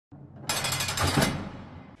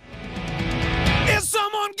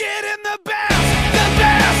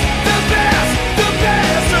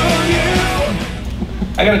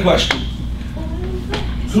I got a question.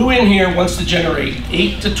 Who in here wants to generate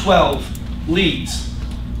 8 to 12 leads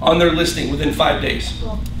on their listing within 5 days?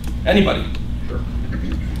 Anybody? Sure.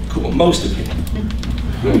 Cool, most of you.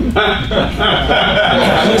 I'm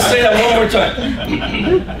going to say that one more time.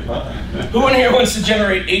 Who in here wants to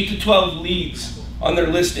generate 8 to 12 leads on their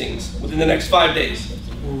listings within the next 5 days?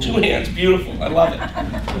 2 hands, beautiful, I love it.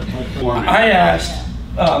 I asked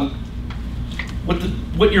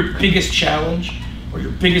what your biggest challenge or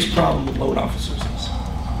your biggest problem with loan officers is.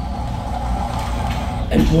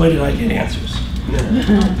 And boy, did I get answers.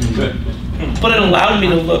 But it allowed me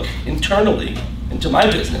to look internally into my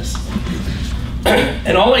business.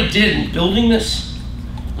 And all I did in building this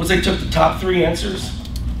was I took the top 3 answers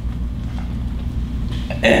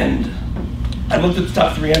and I looked at the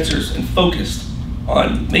top 3 answers and focused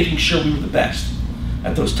on making sure we were the best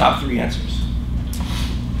at those top 3 answers.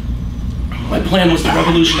 My plan was to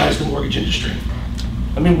revolutionize the mortgage industry.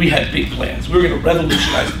 I mean, we had big plans. We were going to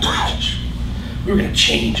revolutionize the mortgage industry. We were going to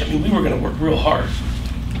change. I mean, we were going to work real hard.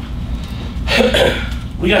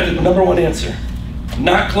 We got the #1 answer,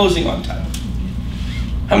 not closing on time.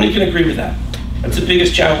 How many can agree with that? That's the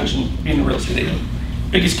biggest challenge in being a real estate agent.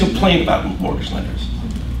 Biggest complaint about mortgage lenders.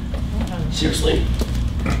 Seriously?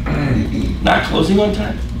 Not closing on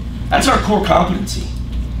time? That's our core competency.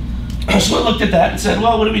 So I looked at that and said,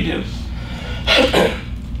 well, what do we do?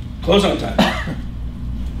 Close on time.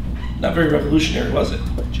 Not very revolutionary, was it?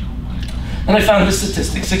 And I found this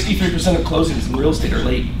statistic, 63% of closings in real estate are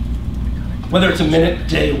late. Whether it's a minute,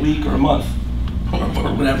 day, a week, or a month, or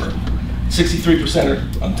whatever, 63% are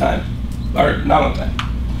on time, or not on time.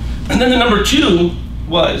 And then the #2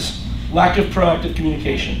 was lack of proactive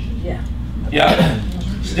communication. Yeah?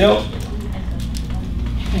 Still?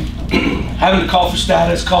 Having to call for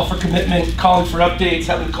status, call for commitment, calling for updates,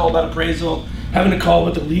 having to call about appraisal, having to call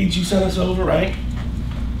about the leads you sent us over, right?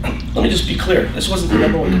 Let me just be clear, this wasn't the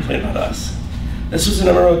 #1 complaint about us. This was the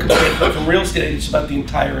 #1 complaint from real estate agents about the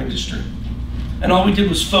entire industry. And all we did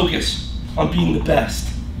was focus on being the best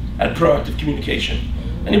at proactive communication.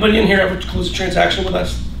 Anybody in here ever close a transaction with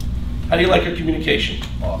us? How do you like our communication?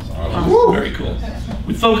 Awesome. Very cool.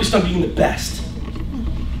 We focused on being the best.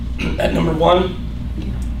 At #1,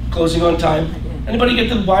 closing on time. Anybody get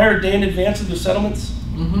the wire a day in advance of their settlements?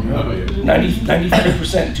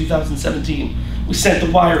 93% in 2017. We sent the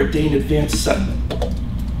wire a day in advance of settlement.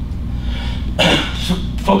 So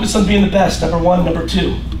focus on being the best, #1,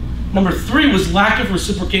 #2. #3 was lack of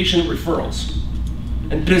reciprocation of referrals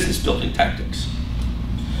and business building tactics.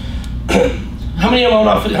 How many loan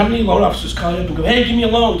officers call you up and go, hey, give me a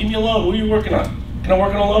loan, what are you working on? Can I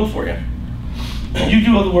work on a loan for you? You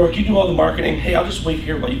do all the work, you do all the marketing, hey, I'll just wait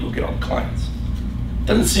here while you go get all the clients.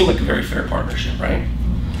 Doesn't seem like a very fair partnership, right?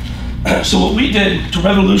 So what we did to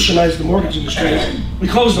revolutionize the mortgage industry is we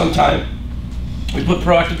closed on time. We put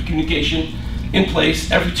proactive communication in place.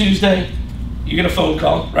 Every Tuesday, you get a phone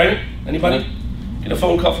call, right? Anybody? Get a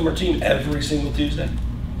phone call from our team every single Tuesday.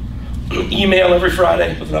 Email every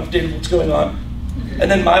Friday with an update of what's going on. And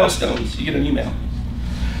then milestones, you get an email.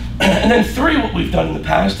 And then 3, what we've done in the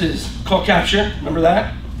past is call capture, remember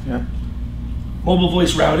that? Yeah. Mobile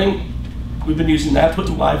voice routing, we've been using that,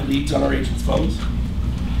 putting live leads on our agents' phones.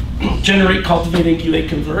 Generate, Cultivate, Incubate,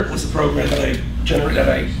 Convert was the program that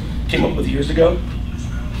I came up with years ago.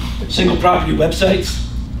 Single property websites.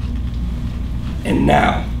 And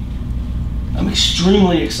now, I'm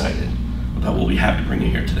extremely excited about what we have to bring you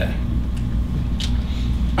here today.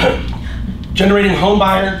 Generating home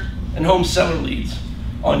buyer and home seller leads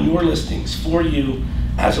on your listings for you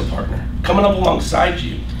as a partner. Coming up alongside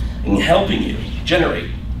you and helping you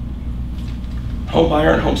generate home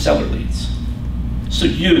buyer and home seller leads. So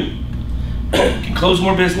you can close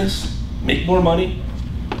more business, make more money,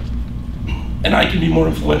 and I can be more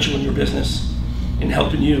influential in your business in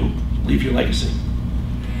helping you leave your legacy.